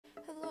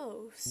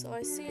so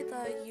I see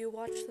that you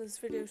watched this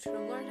video to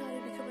learn how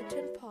to become a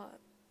TinPot.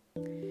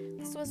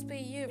 This must be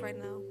you right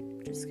now.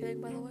 Just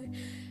kidding, by the way.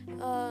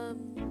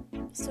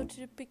 So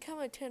to become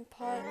a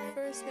TinPot,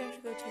 first we have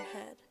to go to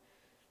head.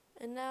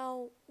 And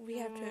now we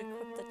have to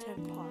equip the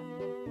TinPot.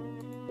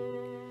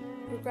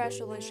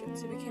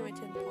 Congratulations, you became a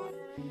TinPot.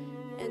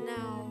 And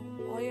now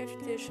all you have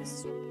to do is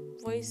just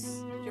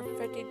waste your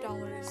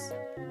 $50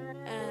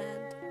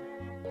 and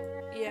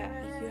yeah,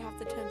 you have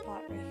the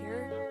TinPot right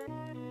here.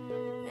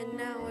 And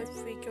now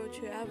if we go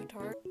to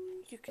avatar,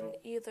 you can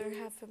either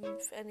have him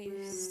with any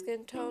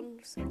skin tone,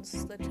 since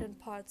the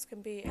TinPots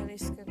can be any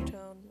skin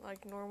tone,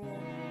 like normal,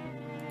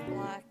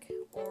 black,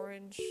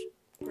 orange,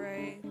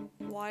 gray,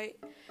 white.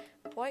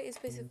 White is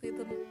basically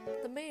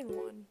the main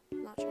one.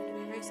 I'm not trying to be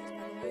racist,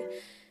 by the way.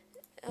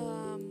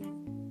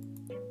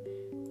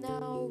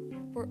 Now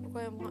we're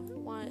going to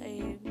want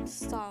a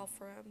style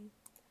for him.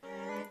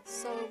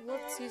 So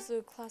let's use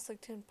the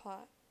classic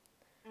TinPot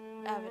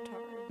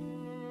avatar.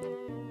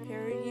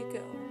 Here you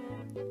go.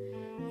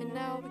 And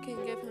now we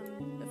can give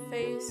him a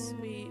face.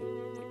 We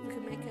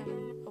can make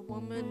him a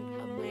woman,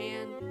 a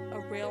man, a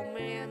real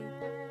man,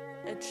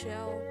 a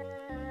chill.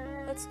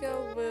 Let's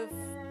go with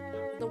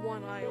the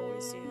one I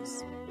always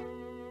use.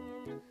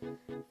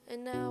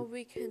 And now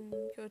we can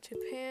go to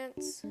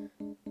pants,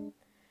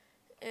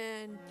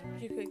 and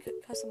you could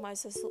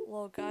customize this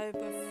little guy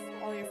with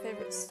all your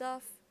favorite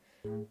stuff.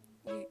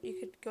 You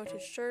could go to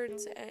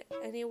shirts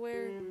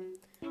anywhere,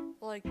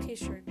 like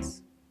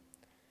t-shirts.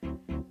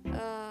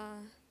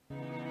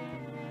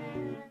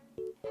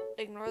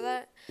 Ignore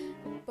that,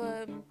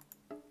 but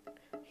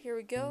here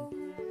we go,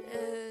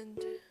 and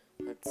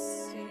let's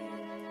see.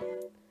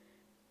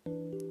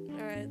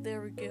 Alright,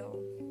 there we go.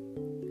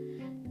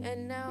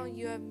 And now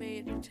you have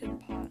made a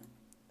TinPot.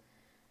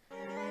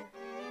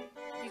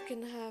 You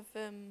can have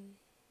him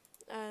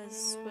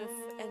as with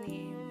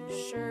any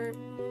shirt,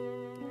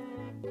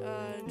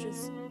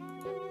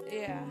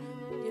 yeah,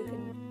 you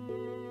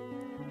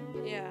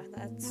can, yeah,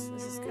 this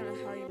is kind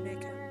of how you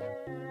make him.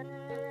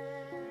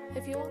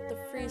 If you want the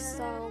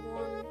freestyle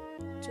one,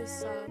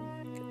 just,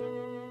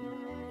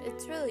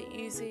 it's really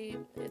easy.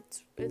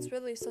 It's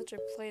really such a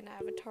plain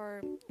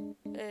avatar.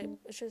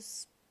 It's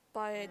just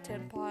buy a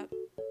TinPot.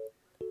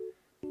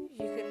 You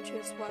can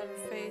choose whatever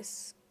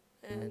face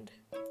and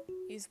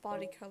use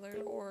body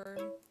color or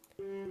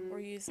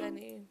use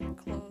any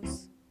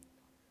clothes.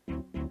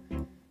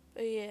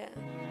 But yeah,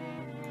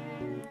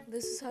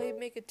 this is how you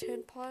make a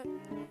TinPot.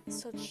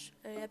 Such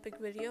an epic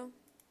video.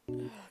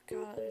 Oh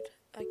god,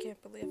 I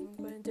can't believe I'm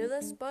going to do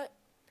this, but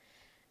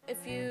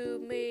if you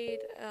made,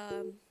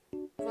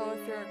 well,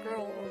 if you're a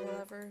girl or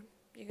whatever,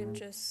 you can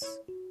just,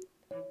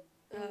 what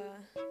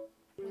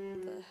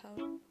the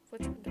hell,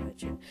 which one do I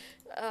choose?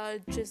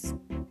 Just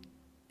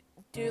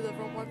do the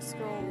Roblox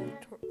girl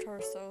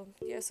torso.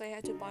 Yes, I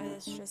had to buy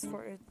this just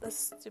for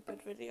this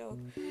stupid video,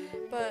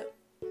 but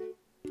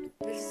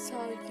this is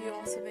how you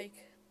also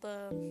make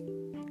the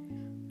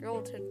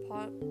girl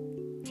TinPot,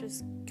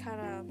 just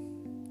kinda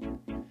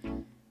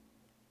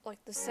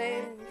like the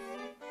same,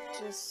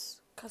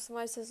 just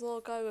customize this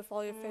little guy with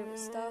all your favorite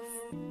stuff,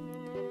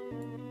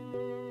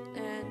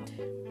 and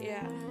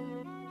yeah,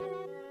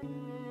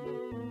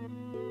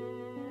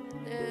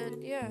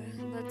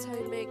 that's how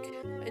you make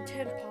a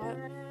TinPot,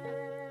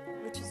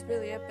 which is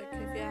really epic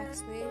if you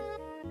ask me.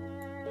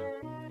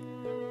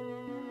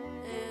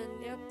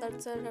 And yep,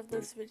 that's the end of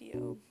this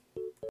video.